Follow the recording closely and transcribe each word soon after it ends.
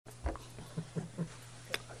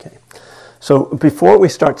So before we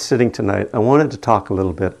start sitting tonight, I wanted to talk a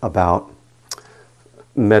little bit about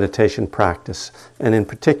meditation practice, and in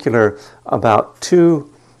particular about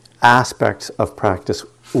two aspects of practice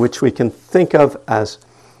which we can think of as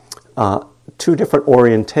two different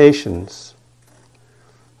orientations,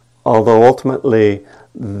 although ultimately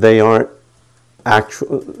they aren't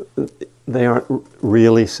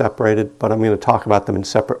really separated, but I'm going to talk about them in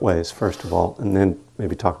separate ways first of all, and then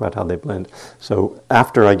maybe talk about how they blend. So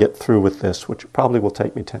after I get through with this, which probably will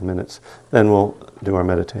take me 10 minutes, then we'll do our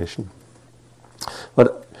meditation.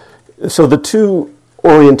 But so the two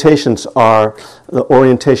orientations are the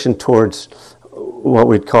orientation towards what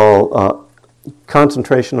we'd call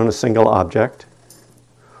concentration on a single object,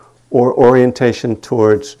 or orientation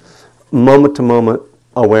towards moment-to-moment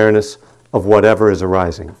awareness of whatever is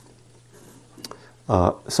arising,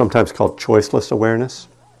 sometimes called choiceless awareness.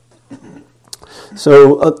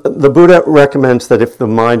 So the Buddha recommends that if the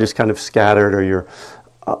mind is kind of scattered or you're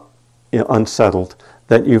unsettled,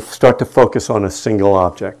 that you start to focus on a single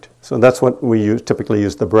object. So that's what we typically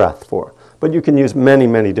use the breath for. But you can use many,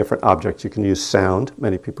 many different objects. You can use sound.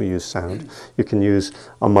 Many people use sound. You can use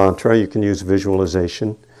a mantra. You can use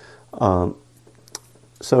visualization.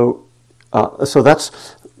 So that's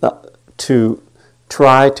to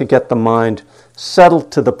try to get the mind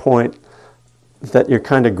settled to the point that you're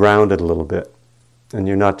kind of grounded a little bit and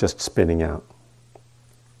you're not just spinning out.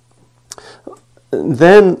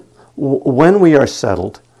 Then, when we are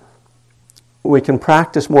settled, we can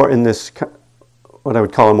practice more in this, what I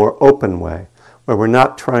would call a more open way, where we're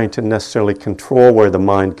not trying to necessarily control where the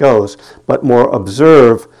mind goes, but more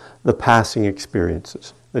observe the passing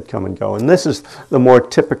experiences that come and go. And this is the more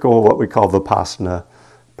typical, what we call Vipassana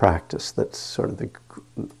practice. That's sort of the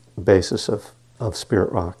basis of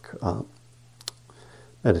Spirit Rock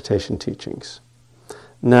meditation teachings.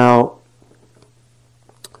 Now,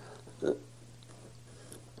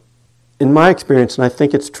 in my experience, and I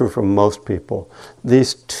think it's true for most people,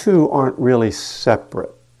 these two aren't really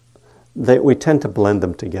separate. We tend to blend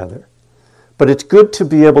them together. But it's good to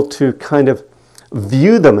be able to kind of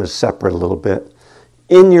view them as separate a little bit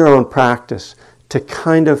in your own practice, to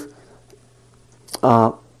kind of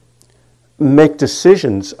make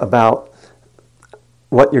decisions about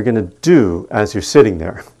what you're going to do as you're sitting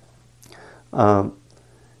there.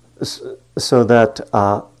 So that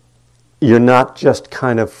you're not just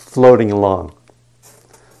kind of floating along,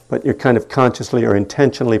 but you're kind of consciously or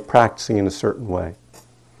intentionally practicing in a certain way.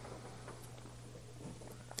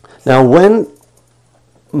 Now, when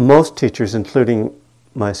most teachers, including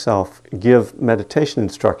myself, give meditation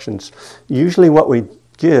instructions, usually what we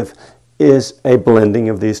give is a blending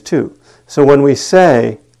of these two. So when we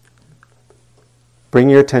say, bring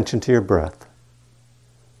your attention to your breath,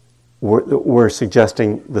 we're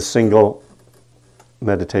suggesting the single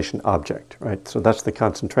meditation object, right? So that's the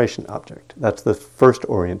concentration object. That's the first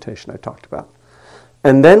orientation I talked about.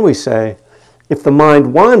 And then we say, if the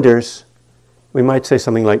mind wanders, we might say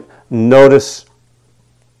something like, notice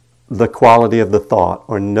the quality of the thought,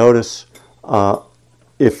 or notice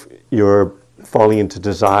if you're falling into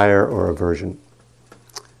desire or aversion.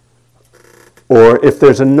 Or if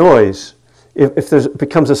there's a noise, if there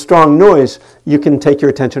becomes a strong noise, you can take your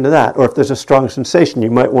attention to that. Or if there's a strong sensation,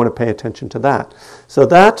 you might want to pay attention to that. So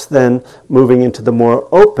that's then moving into the more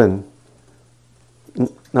open,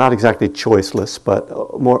 not exactly choiceless, but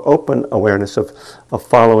more open awareness of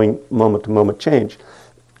following moment-to-moment change.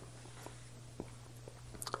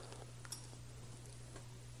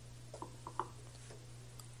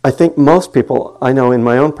 I think most people, I know in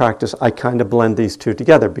my own practice, I kind of blend these two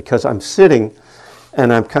together because I'm sitting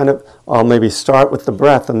and I'll maybe start with the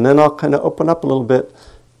breath and then I'll kind of open up a little bit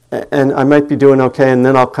and I might be doing okay, and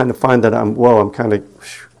then I'll kind of find that I'm kind of,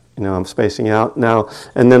 I'm spacing out now,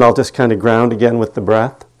 and then I'll just kind of ground again with the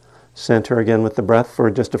breath, center again with the breath for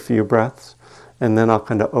just a few breaths, and then I'll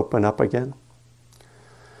kind of open up again.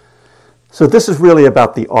 So this is really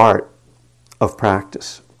about the art of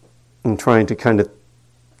practice and trying to kind of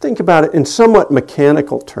think about it in somewhat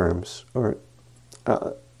mechanical terms, or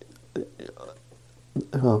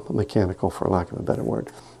mechanical for lack of a better word,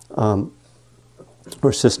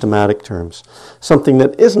 or systematic terms. Something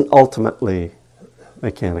that isn't ultimately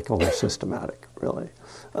mechanical or systematic, really.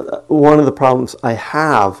 One of the problems I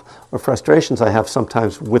have, or frustrations I have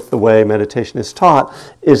sometimes with the way meditation is taught,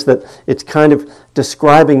 is that it's kind of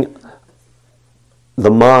describing the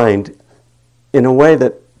mind in a way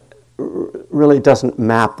that really doesn't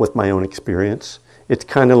map with my own experience. It's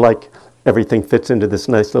kind of like everything fits into this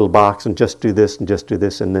nice little box and just do this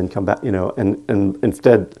and then come back, and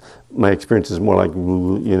instead my experience is more like,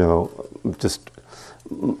 just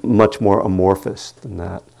much more amorphous than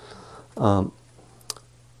that.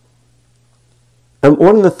 And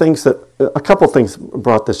one of the things a couple things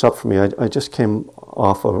brought this up for me. I just came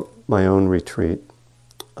off of my own retreat,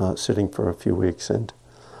 sitting for a few weeks, and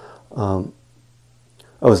I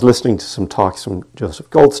was listening to some talks from Joseph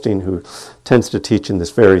Goldstein, who tends to teach in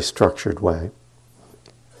this very structured way.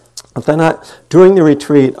 But then during the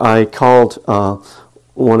retreat, I called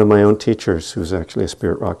one of my own teachers, who's actually a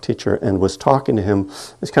Spirit Rock teacher, and was talking to him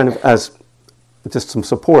as just some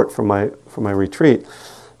support for my retreat.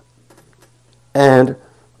 And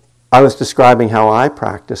I was describing how I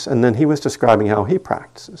practice, and then he was describing how he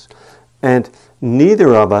practices. And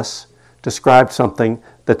neither of us described something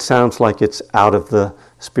that sounds like it's out of the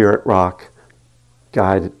Spirit Rock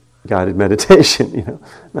guided meditation, And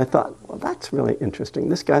I thought, well, that's really interesting.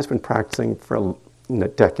 This guy's been practicing for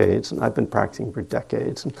decades, and I've been practicing for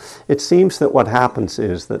decades. And it seems that what happens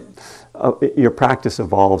is that your practice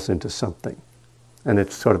evolves into something, and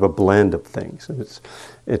it's sort of a blend of things, and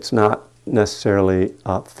it's not necessarily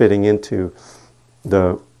fitting into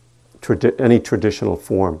any traditional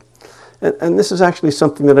form. And this is actually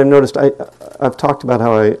something that I've noticed. I've talked about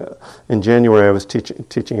how in January I was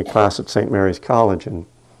teaching a class at St. Mary's College, and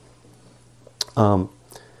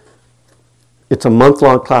it's a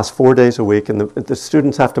month-long class, 4 days a week, and the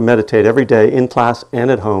students have to meditate every day in class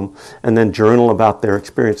and at home, and then journal about their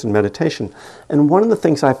experience in meditation. And one of the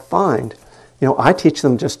things I find, I teach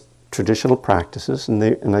them just traditional practices, and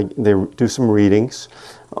they do some readings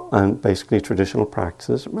on basically traditional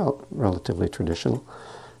practices, relatively traditional.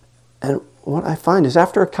 And what I find is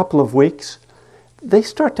after a couple of weeks, they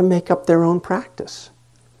start to make up their own practice.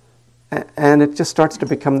 And it just starts to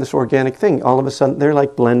become this organic thing. All of a sudden, they're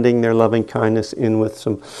like blending their loving kindness in with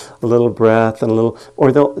a little breath and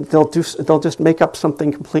or they'll just make up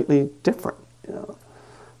something completely different.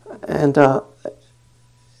 And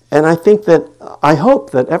I think I hope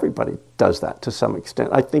that everybody does that to some extent.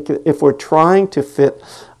 I think if we're trying to fit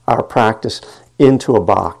our practice into a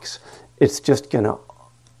box, it's just going to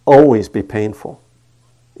always be painful,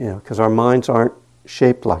 because our minds aren't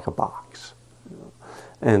shaped like a box.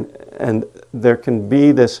 And there can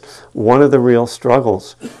be one of the real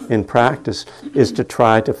struggles in practice is to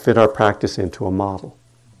try to fit our practice into a model.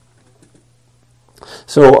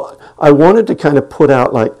 So I wanted to kind of put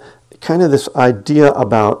out this idea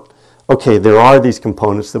about, okay, there are these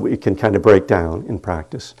components that we can kind of break down in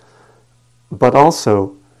practice, but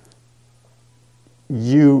also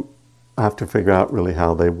you have to figure out really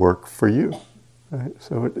how they work for you, right?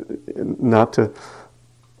 So not to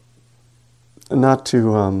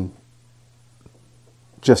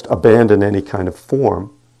just abandon any kind of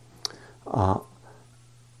form, but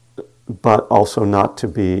also not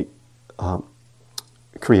to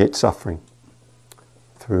create suffering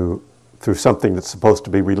through something that's supposed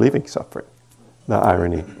to be relieving suffering. The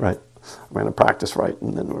irony, right? I'm going to practice right,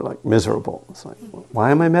 and then we're like miserable. It's like,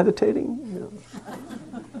 why am I meditating?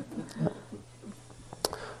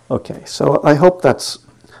 Okay, so I hope that's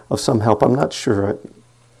of some help. I'm not sure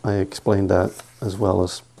I explained that as well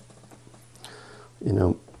as,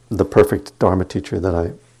 the perfect Dharma teacher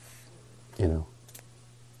that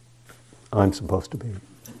I'm supposed to be.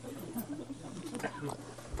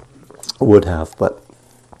 Would have, but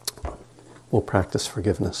we'll practice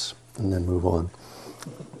forgiveness and then move on.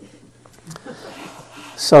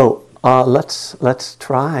 So let's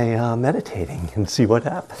try meditating and see what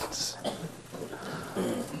happens.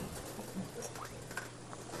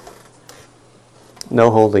 No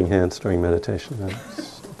holding hands during meditation.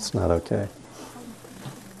 It's not okay.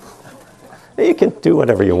 You can do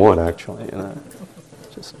whatever you want, actually.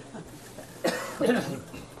 Just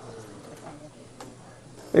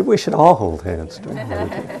maybe we should all hold hands during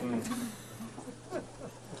meditation.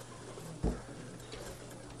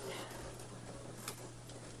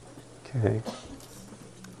 Okay.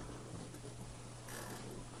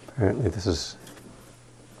 Apparently, people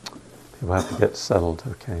have to get settled.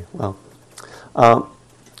 Okay. Well.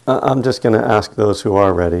 I'm just going to ask those who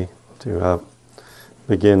are ready to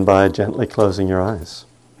begin by gently closing your eyes.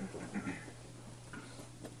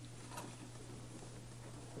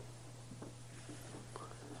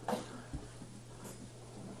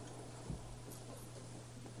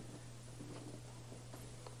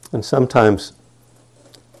 And sometimes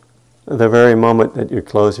the very moment that you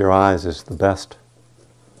close your eyes is the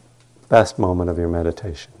best moment of your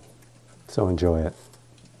meditation. So enjoy it.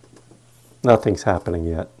 Nothing's happening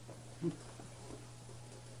yet.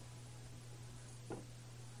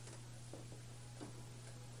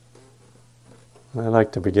 I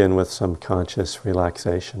like to begin with some conscious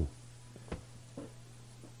relaxation.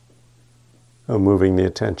 Moving the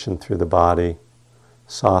attention through the body,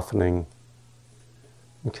 softening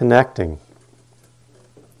And connecting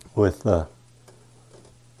with the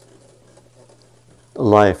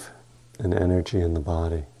life and energy in the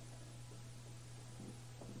body.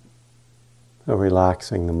 So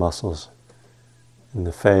relaxing the muscles in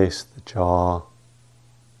the face, the jaw,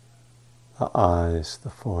 the eyes,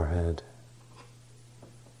 the forehead.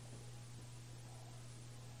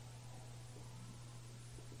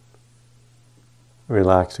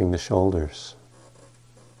 Relaxing the shoulders,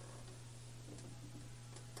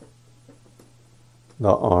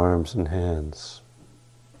 the arms and hands.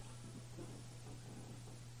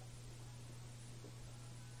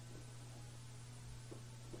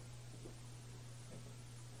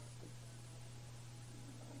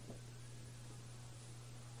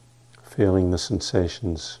 Feeling the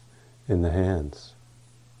sensations in the hands.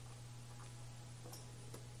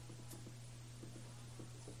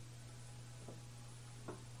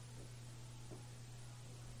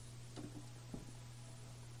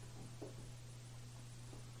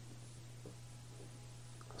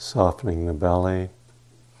 Softening the belly,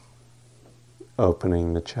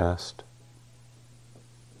 opening the chest.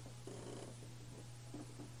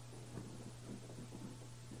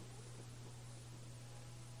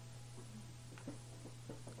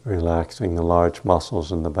 Relaxing the large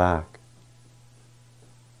muscles in the back.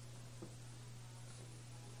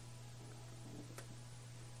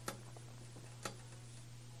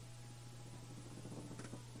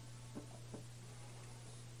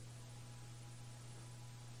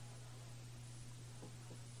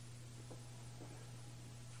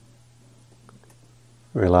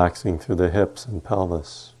 Relaxing through the hips and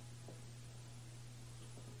pelvis,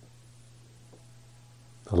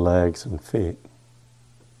 the legs and feet.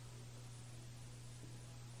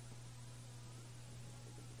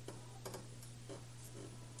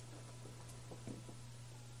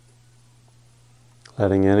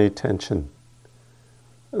 Letting any tension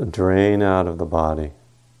drain out of the body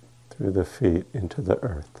through the feet into the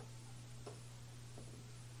earth.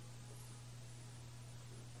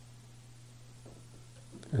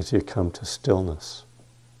 As you come to stillness,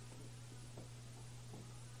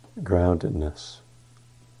 groundedness.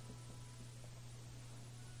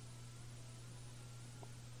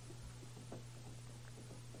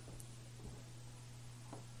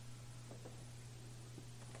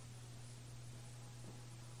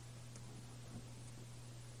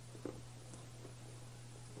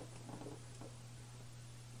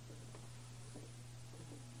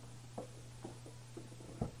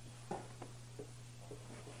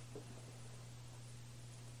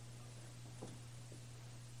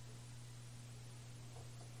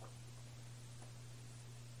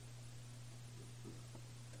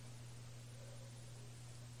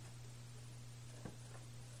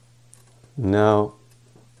 Now,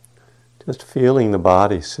 just feeling the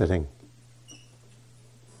body sitting.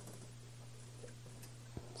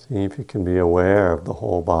 See if you can be aware of the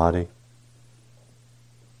whole body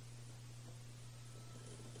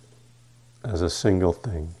as a single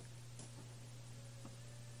thing.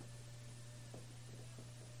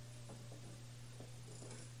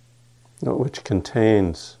 Which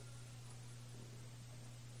contains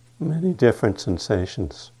many different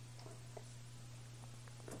sensations.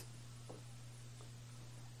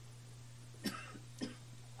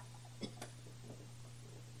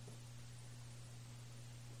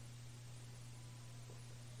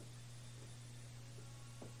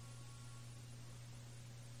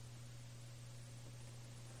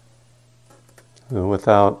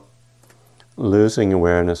 Without losing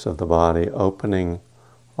awareness of the body, opening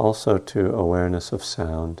also to awareness of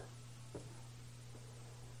sound.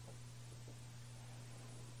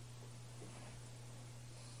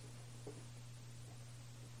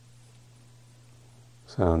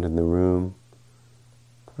 Sound in the room,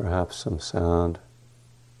 perhaps some sound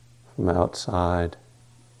from outside,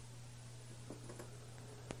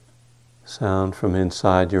 sound from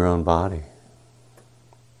inside your own body.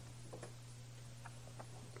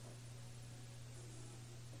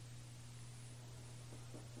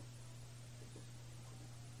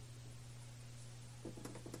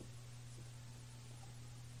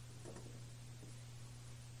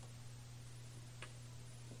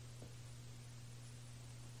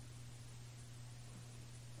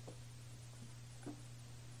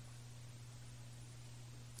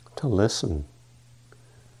 To listen,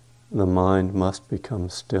 the mind must become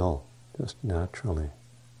still, just naturally.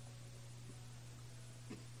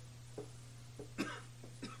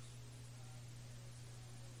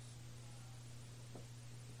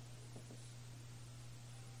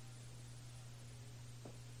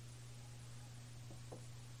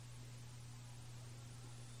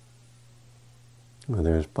 Where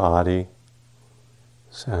there's body,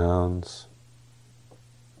 sounds,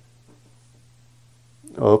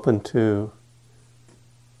 open to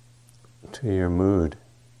your mood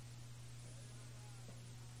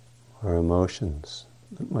or emotions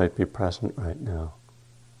that might be present right now.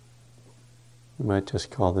 You might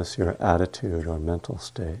just call this your attitude or mental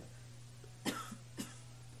state.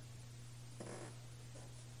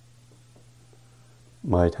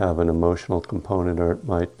 Might have an emotional component, or it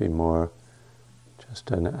might be more just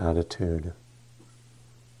an attitude,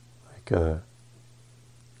 like a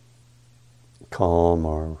calm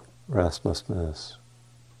or restlessness,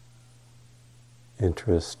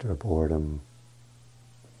 interest or boredom,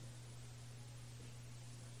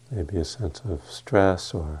 maybe a sense of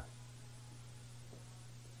stress or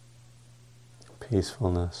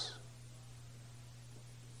peacefulness.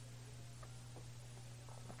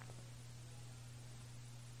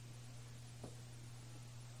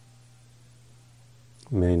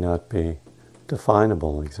 May not be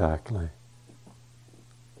definable exactly.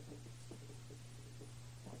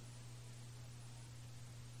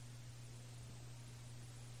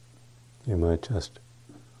 You might just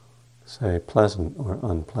say pleasant or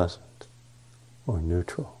unpleasant or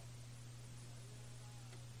neutral.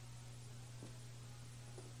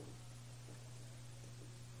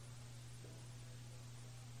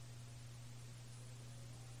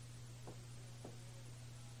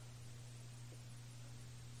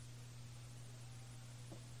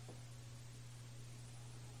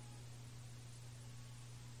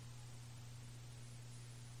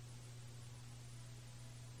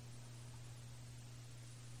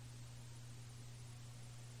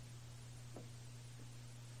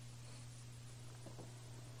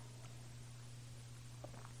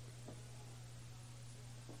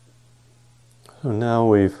 So now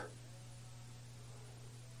we've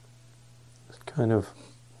kind of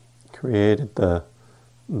created the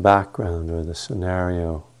background or the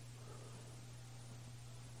scenario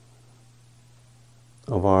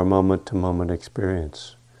of our moment-to-moment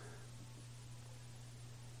experience.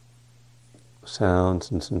 Sounds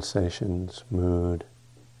and sensations, mood,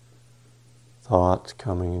 thoughts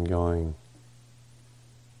coming and going.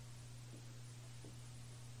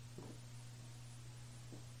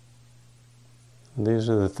 And these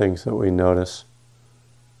are the things that we notice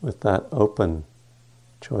with that open,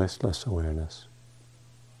 choiceless awareness.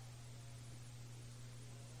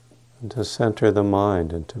 And to center the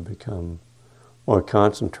mind and to become more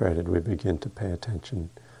concentrated, we begin to pay attention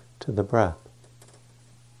to the breath.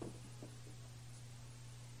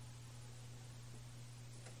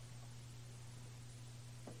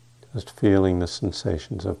 Just feeling the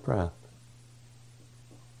sensations of breath.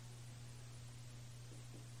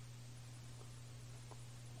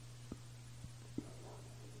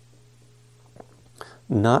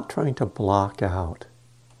 Not trying to block out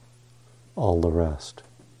all the rest.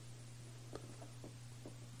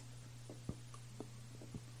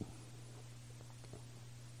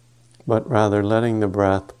 But rather letting the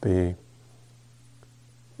breath be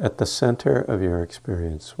at the center of your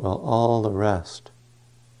experience, while all the rest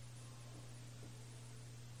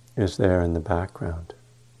is there in the background,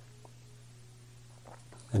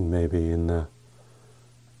 and maybe in the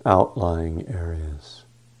outlying areas.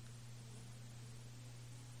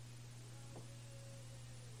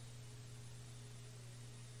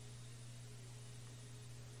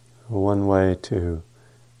 One way to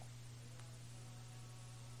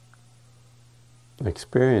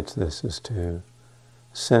experience this is to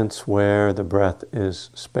sense where the breath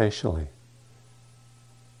is spatially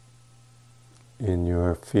in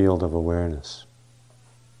your field of awareness.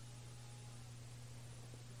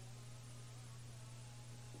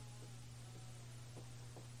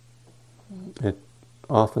 It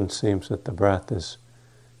often seems that the breath is,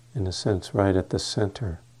 in a sense, right at the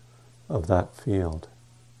center of that field.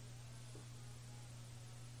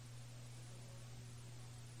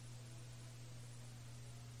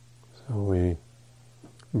 So we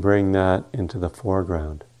bring that into the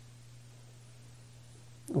foreground,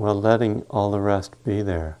 while letting all the rest be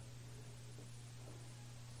there,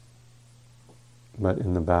 but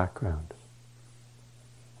in the background.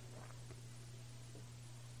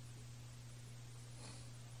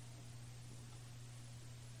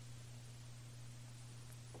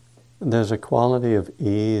 There's a quality of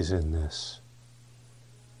ease in this,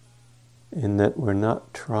 in that we're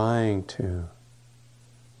not trying to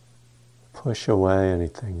push away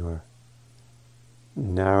anything or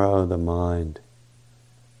narrow the mind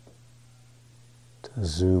to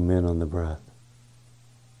zoom in on the breath.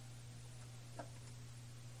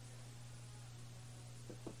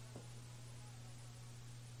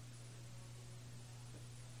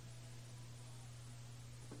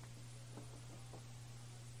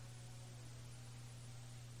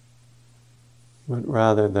 but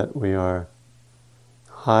rather that we are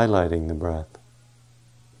highlighting the breath.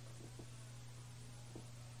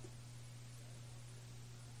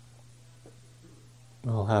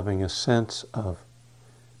 While having a sense of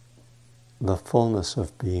the fullness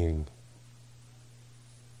of being.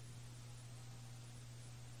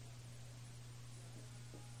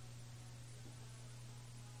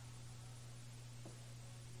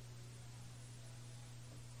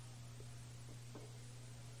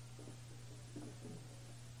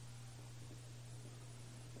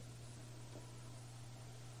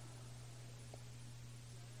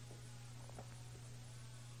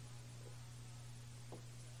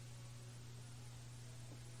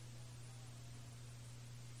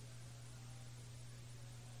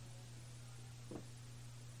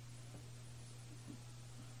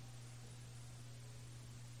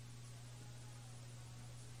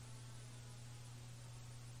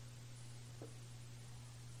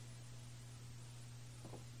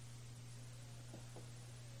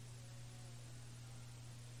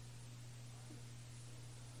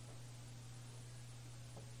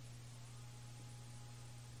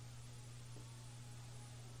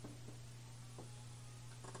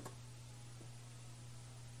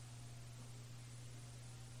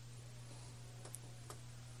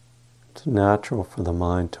 It's natural for the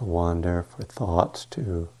mind to wander, for thoughts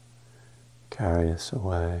to carry us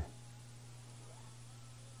away,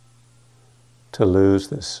 to lose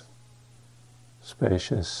this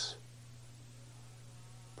spacious,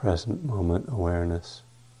 present moment awareness.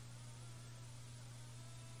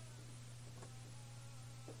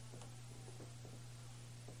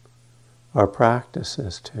 Our practice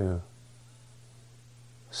is to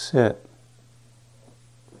sit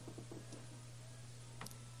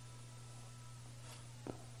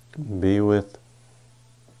be with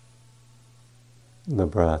the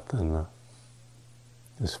breath and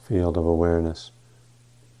this field of awareness.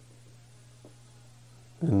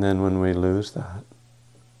 And then when we lose that,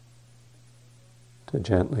 to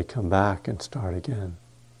gently come back and start again.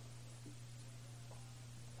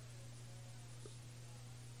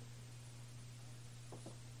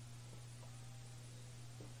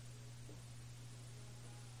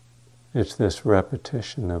 It's this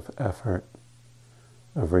repetition of effort,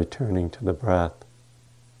 of returning to the breath,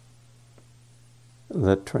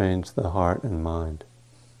 that trains the heart and mind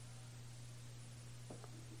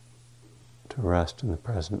to rest in the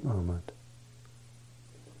present moment.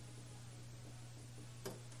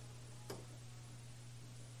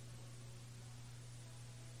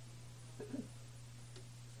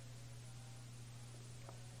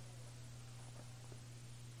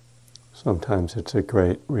 Sometimes it's a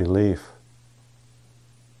great relief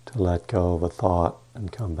to let go of a thought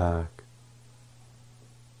and come back.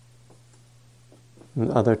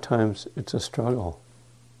 And other times it's a struggle.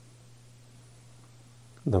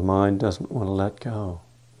 The mind doesn't want to let go.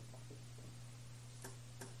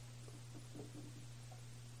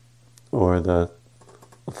 Or the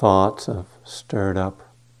thoughts have stirred up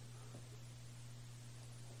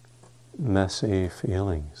messy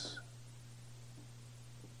feelings,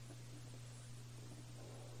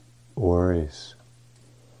 worries,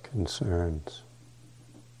 concerns.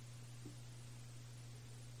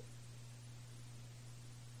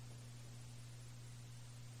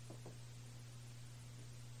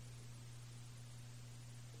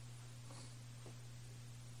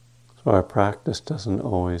 So our practice doesn't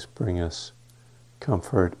always bring us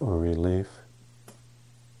comfort or relief.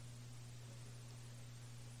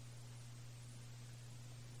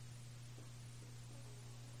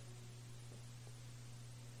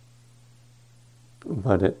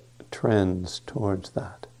 But it trends towards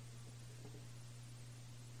that.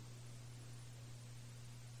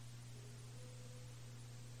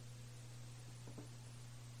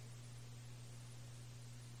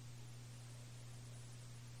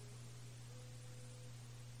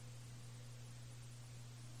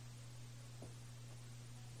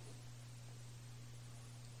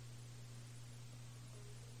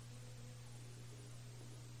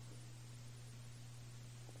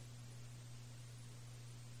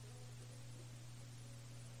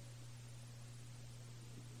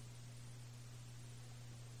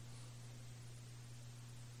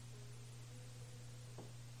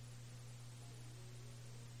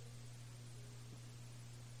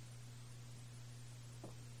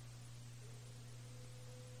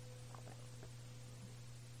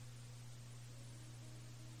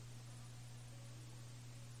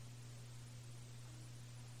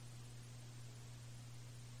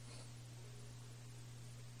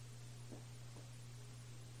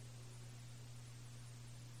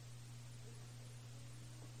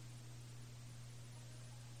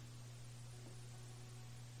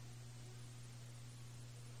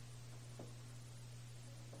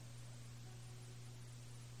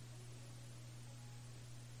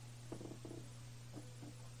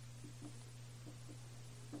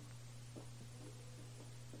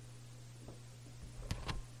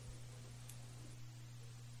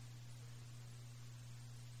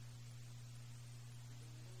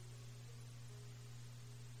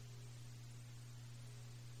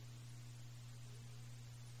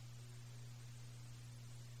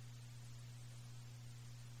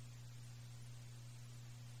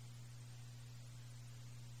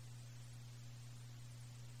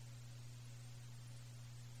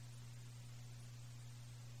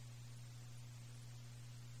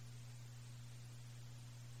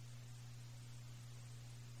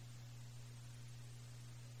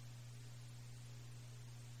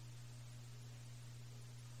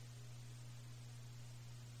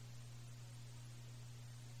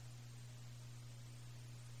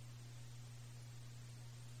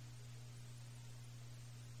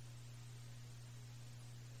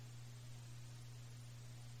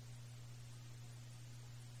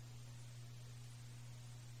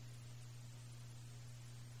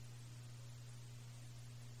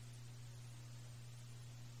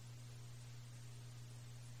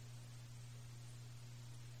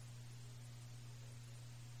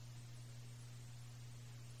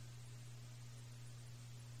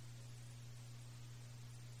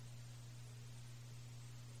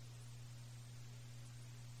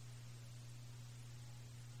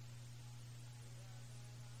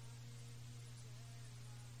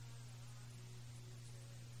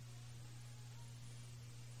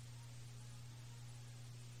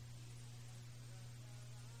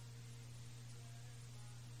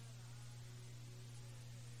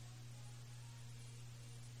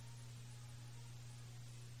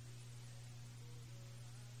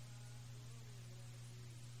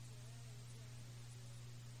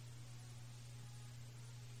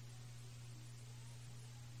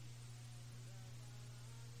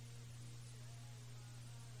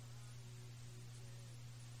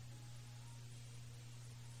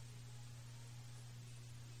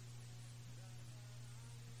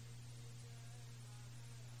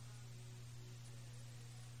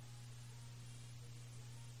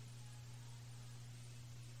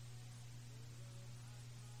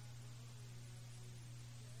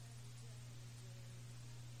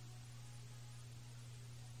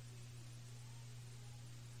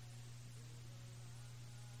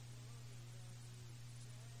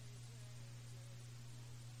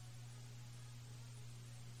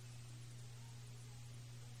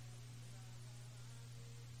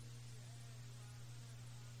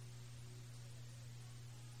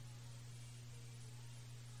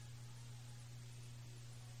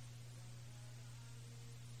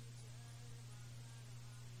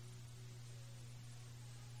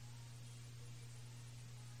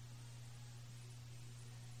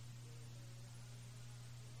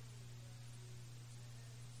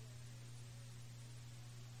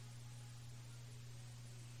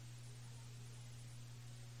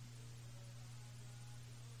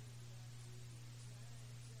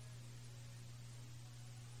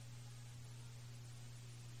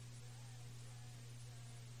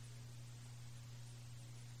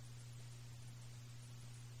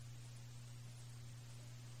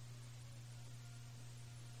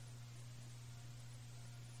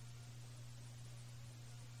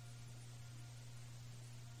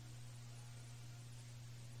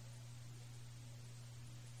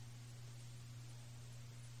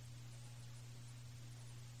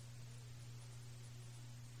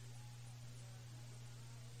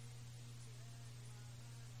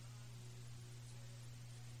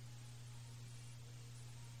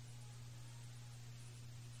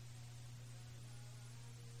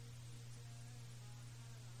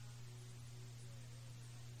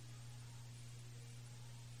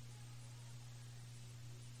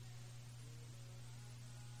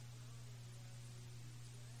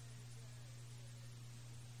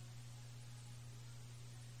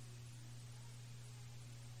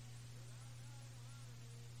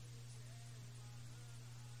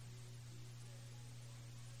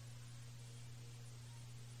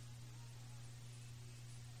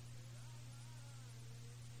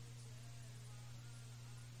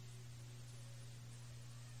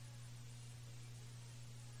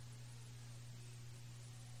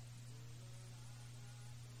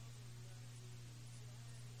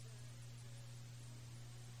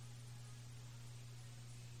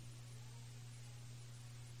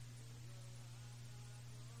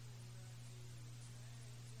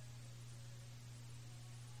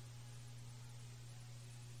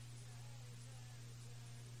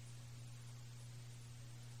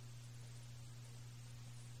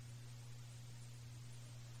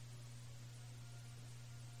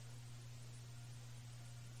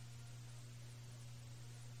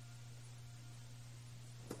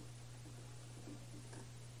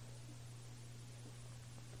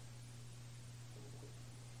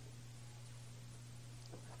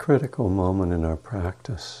 critical moment in our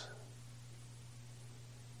practice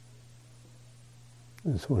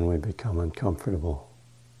is when we become uncomfortable,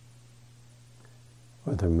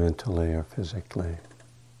 whether mentally or physically.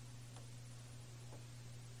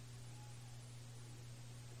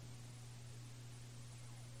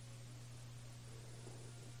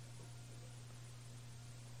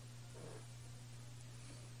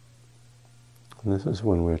 And this is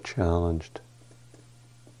when we're challenged.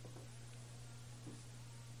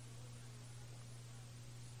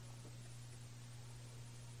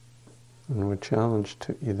 And we're challenged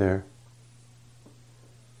to either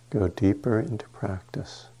go deeper into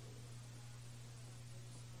practice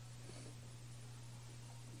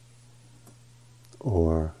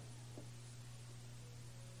or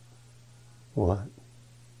what?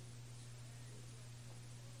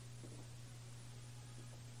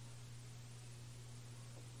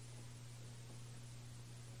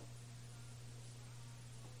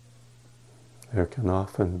 There can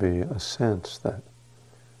often be a sense that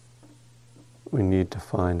we need to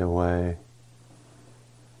find a way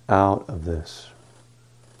out of this,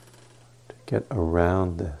 to get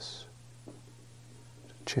around this,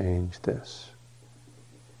 to change this.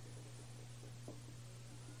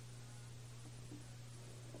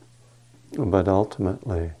 But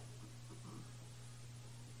ultimately,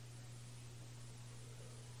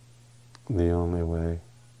 the only way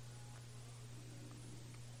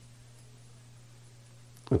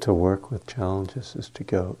to work with challenges is to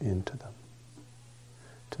go into them,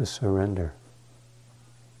 to surrender.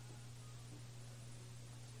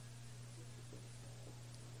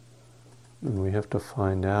 And we have to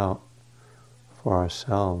find out for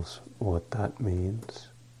ourselves what that means,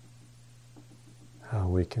 how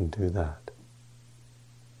we can do that.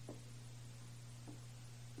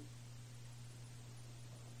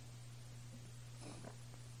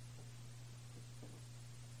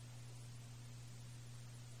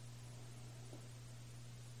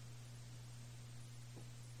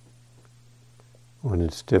 When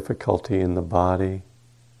it's difficulty in the body,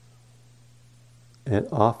 it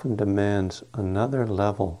often demands another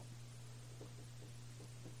level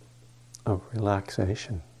of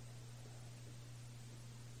relaxation.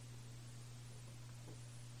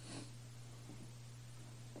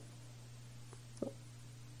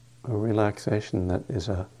 A relaxation that is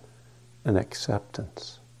an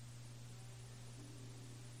acceptance.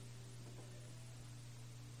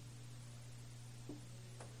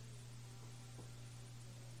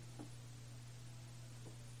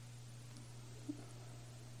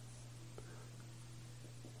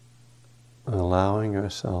 Allowing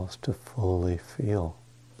ourselves to fully feel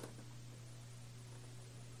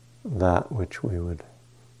that which we would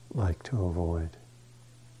like to avoid.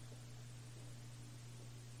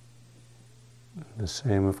 The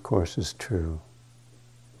same, of course, is true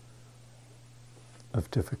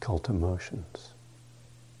of difficult emotions.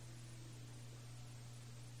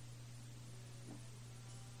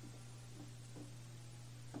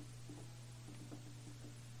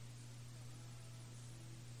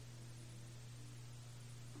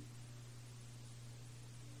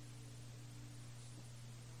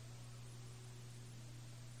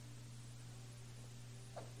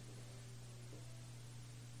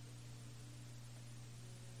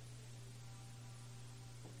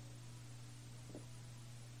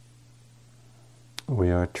 We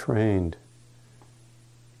are trained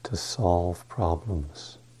to solve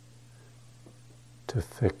problems, to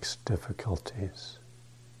fix difficulties.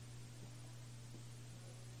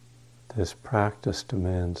 This practice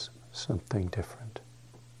demands something different.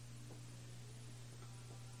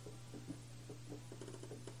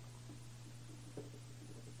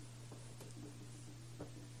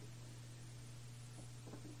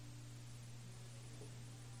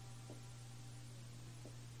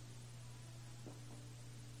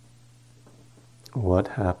 What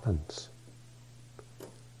happens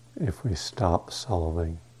if we stop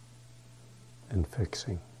solving and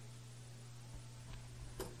fixing?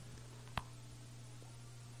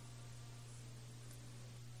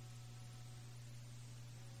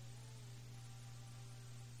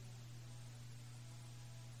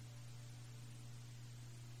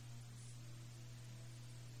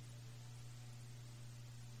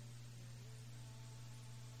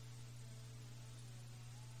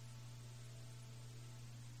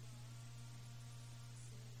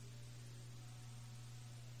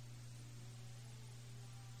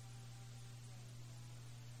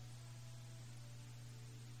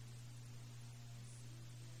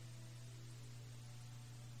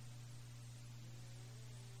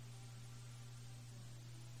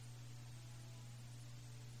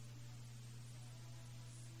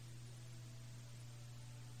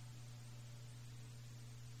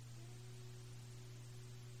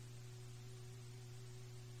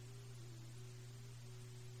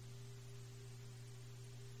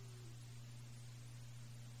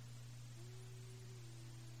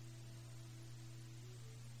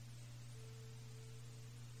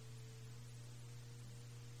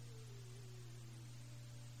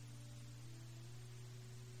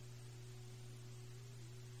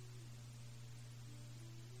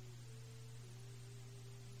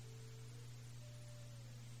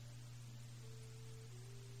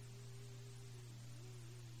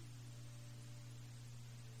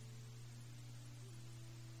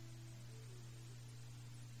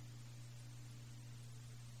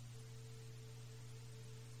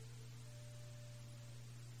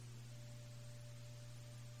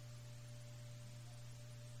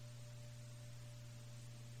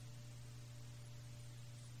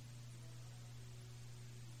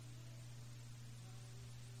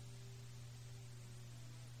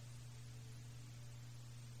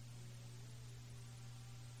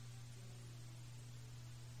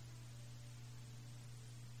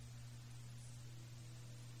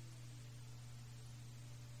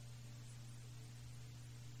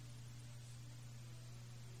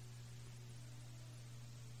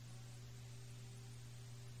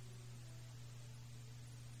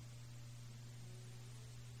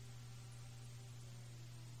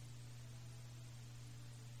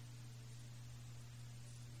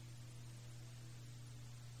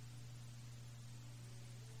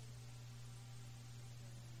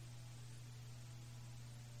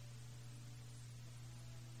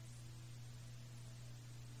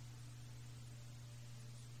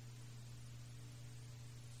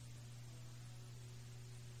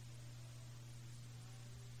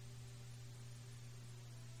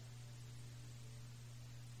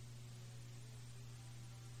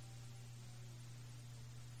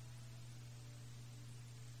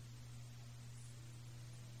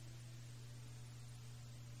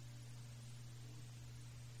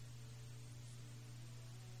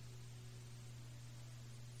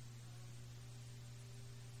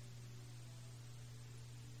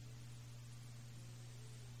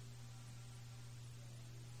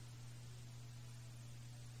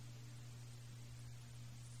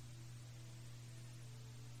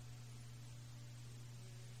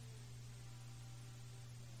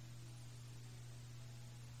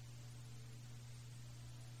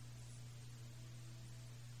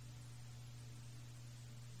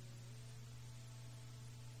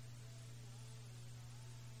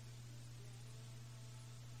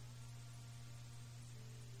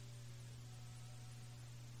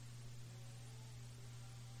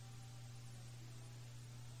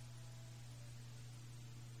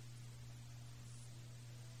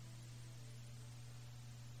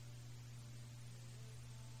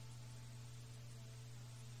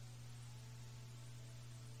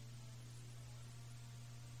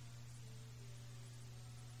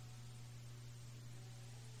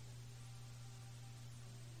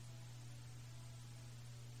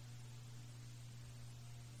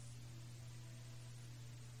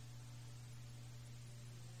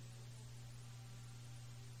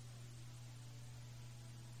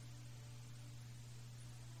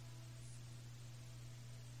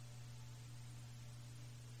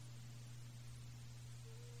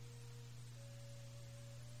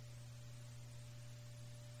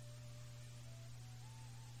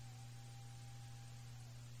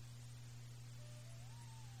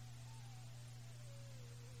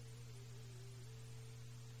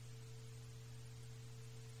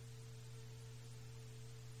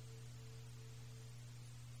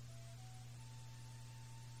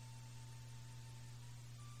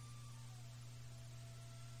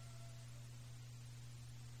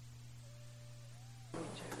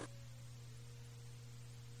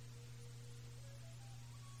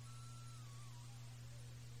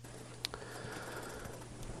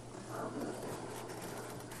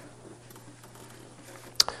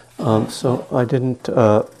 So I didn't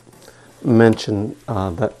mention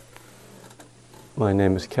that my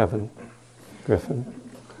name is Kevin Griffin,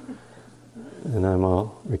 and I'm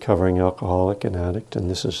a recovering alcoholic and addict,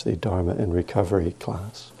 and this is the Dharma in Recovery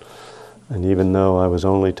class. And even though I was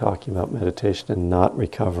only talking about meditation and not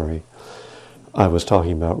recovery, I was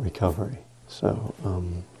talking about recovery. So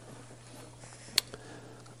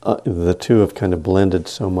the two have kind of blended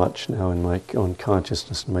so much now in my own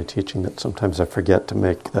consciousness and my teaching that sometimes I forget to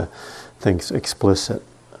make the things explicit,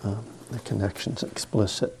 the connections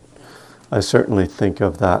explicit. I certainly think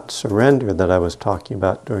of that surrender that I was talking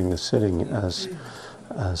about during the sitting as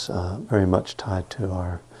very much tied to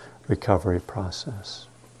our recovery process.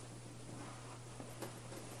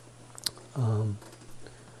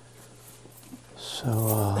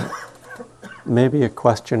 Maybe a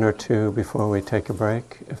question or two before we take a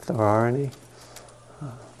break, if there are any.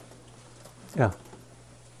 Yeah.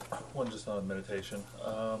 One just on meditation.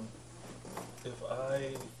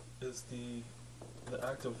 Is the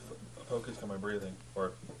act of focusing on my breathing,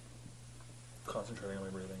 or concentrating on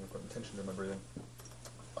my breathing, or putting attention to my breathing,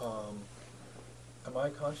 am I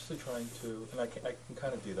consciously trying to, and I can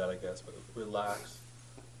kind of do that, I guess, but relax,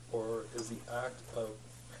 or is the act of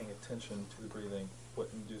paying attention to the breathing what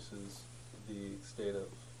induces the state of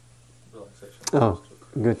relaxation? Oh,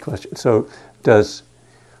 good question. So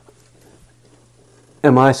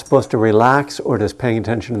am I supposed to relax, or does paying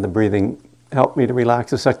attention to the breathing help me to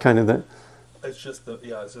relax? Is that kind of the... It's just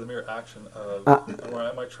it's the mere action of,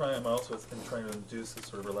 am I also trying to induce this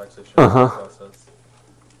sort of relaxation process?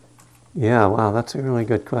 Yeah, wow, that's a really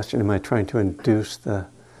good question. Am I trying to induce the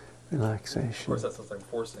relaxation? Of course, that's something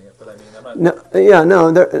forcing it, but I mean,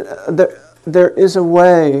 I'm not... There is a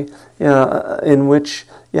way in which,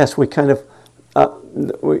 yes, we kind of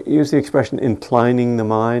we use the expression inclining the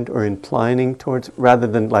mind, or inclining towards, rather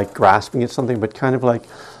than like grasping at something, but kind of like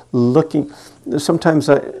looking. Sometimes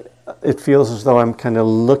it feels as though I'm kind of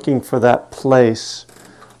looking for that place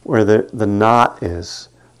where the knot is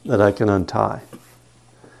that I can untie.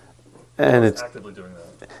 And it's actively doing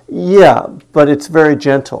that. Yeah, but it's very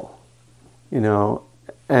gentle, and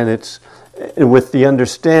it's with the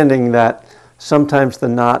understanding that sometimes the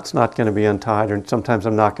knot's not going to be untied, and sometimes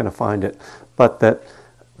I'm not going to find it, but that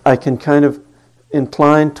I can kind of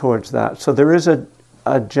incline towards that. So there is a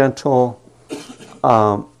gentle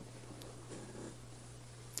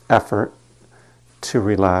effort to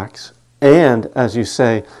relax, and as you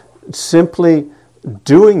say, simply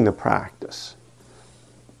doing the practice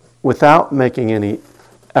without making any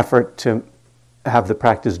effort to have the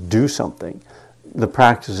practice do something. The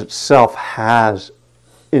practice itself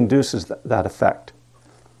induces that effect.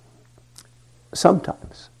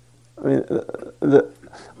 Sometimes. I mean,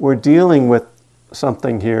 we're dealing with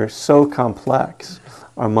something here so complex,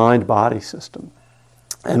 our mind-body system,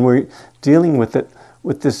 and we're dealing with it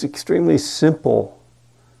with this extremely simple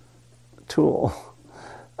tool,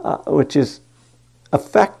 which is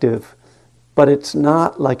effective, but it's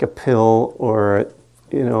not like a pill or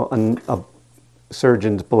a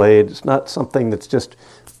surgeon's blade. It's not something that's just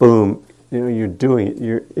boom, you're doing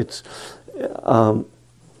it.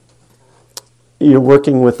 You're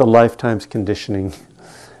working with a lifetime's conditioning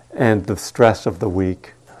and the stress of the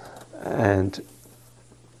week, and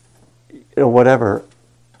whatever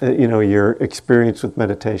your experience with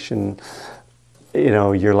meditation,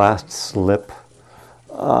 your last slip,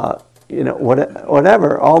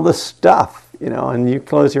 whatever, all the stuff, and you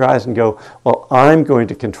close your eyes and go, well, I'm going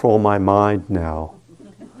to control my mind now,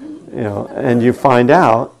 and you find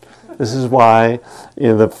out, this is why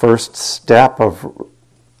the first step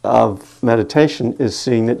of meditation is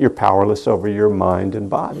seeing that you're powerless over your mind and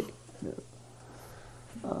body.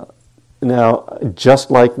 Now, just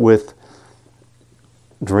like with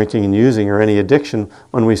drinking and using or any addiction,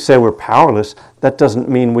 when we say we're powerless, that doesn't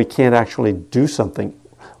mean we can't actually do something.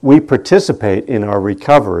 We participate in our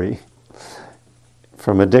recovery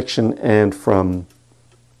from addiction and from,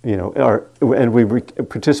 and we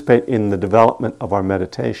participate in the development of our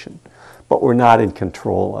meditation, but we're not in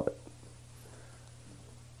control of it.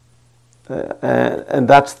 And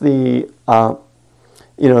that's there's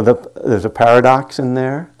a paradox in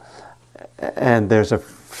there, and there's a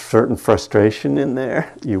certain frustration in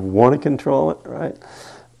there. You want to control it, right?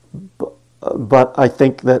 But I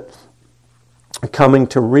think that coming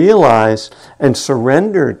to realize and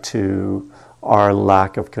surrender to our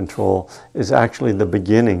lack of control is actually the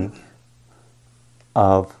beginning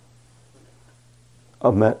of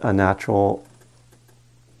a natural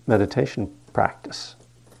meditation practice.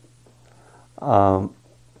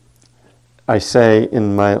 I say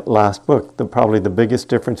in my last book, probably the biggest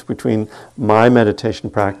difference between my meditation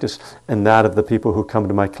practice and that of the people who come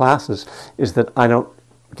to my classes is that I don't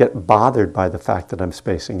get bothered by the fact that I'm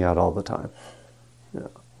spacing out all the time. Yeah.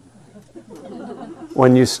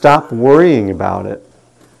 When you stop worrying about it,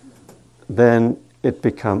 then it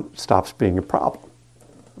stops being a problem.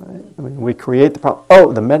 Right? I mean, we create the problem.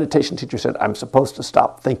 Oh, the meditation teacher said, I'm supposed to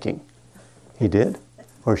stop thinking. He did,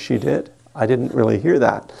 or she did. I didn't really hear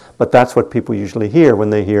that. But that's what people usually hear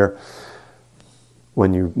when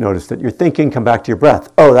you notice that you're thinking, come back to your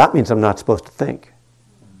breath. Oh, that means I'm not supposed to think.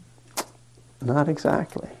 Not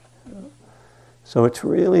exactly. So it's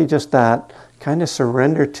really just that kind of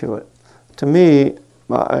surrender to it. To me,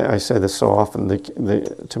 I say this so often,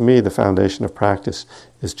 to me the foundation of practice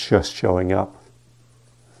is just showing up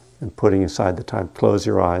and putting aside the time. Close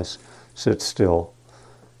your eyes, sit still.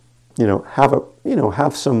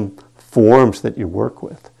 Have some forms that you work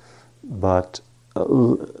with, but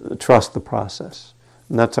trust the process.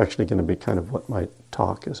 And that's actually going to be kind of what my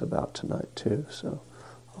talk is about tonight too, so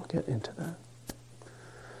I'll get into that.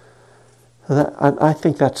 I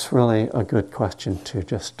think that's really a good question to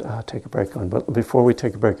just take a break on. But before we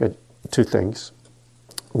take a break, two things.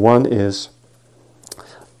 One is,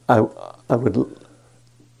 I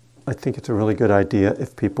think it's a really good idea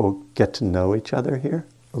if people get to know each other here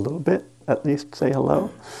a little bit, at least say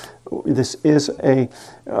hello. This is a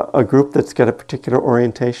group that's got a particular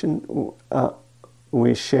orientation.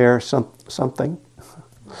 We share something,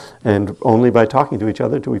 and only by talking to each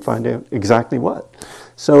other do we find out exactly what.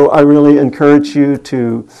 So I really encourage you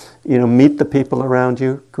to, meet the people around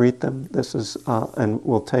you, greet them. This is, and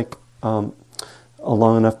we'll take a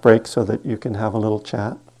long enough break so that you can have a little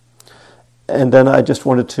chat. And then I just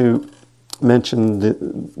wanted to mention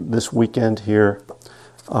this weekend here.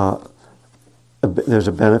 There's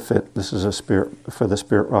a benefit. This is for the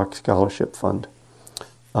Spirit Rock Scholarship Fund.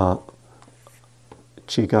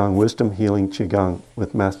 Qigong, Wisdom Healing Qigong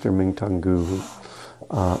with Master Ming Tung Gu, who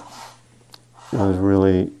was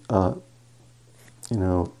really,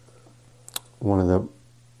 one of the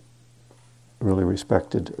really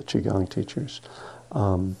respected Qigong teachers.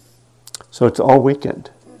 So it's all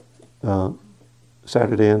weekend,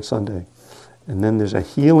 Saturday and Sunday. And then there's a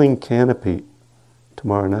healing canopy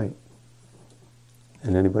tomorrow night.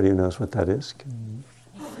 And anybody who knows what that is can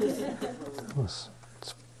tell us.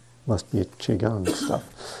 It must be Qigong stuff.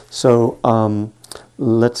 So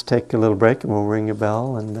let's take a little break and we'll ring a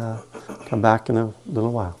bell and come back in a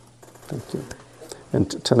little while. Thank you. And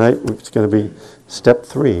tonight it's going to be step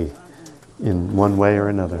 3 in one way or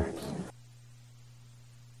another.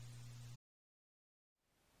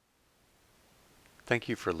 Thank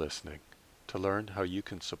you for listening. To learn how you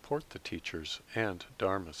can support the teachers and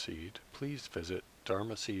Dharma Seed, please visit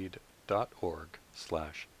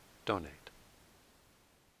dharmaseed.org/donate.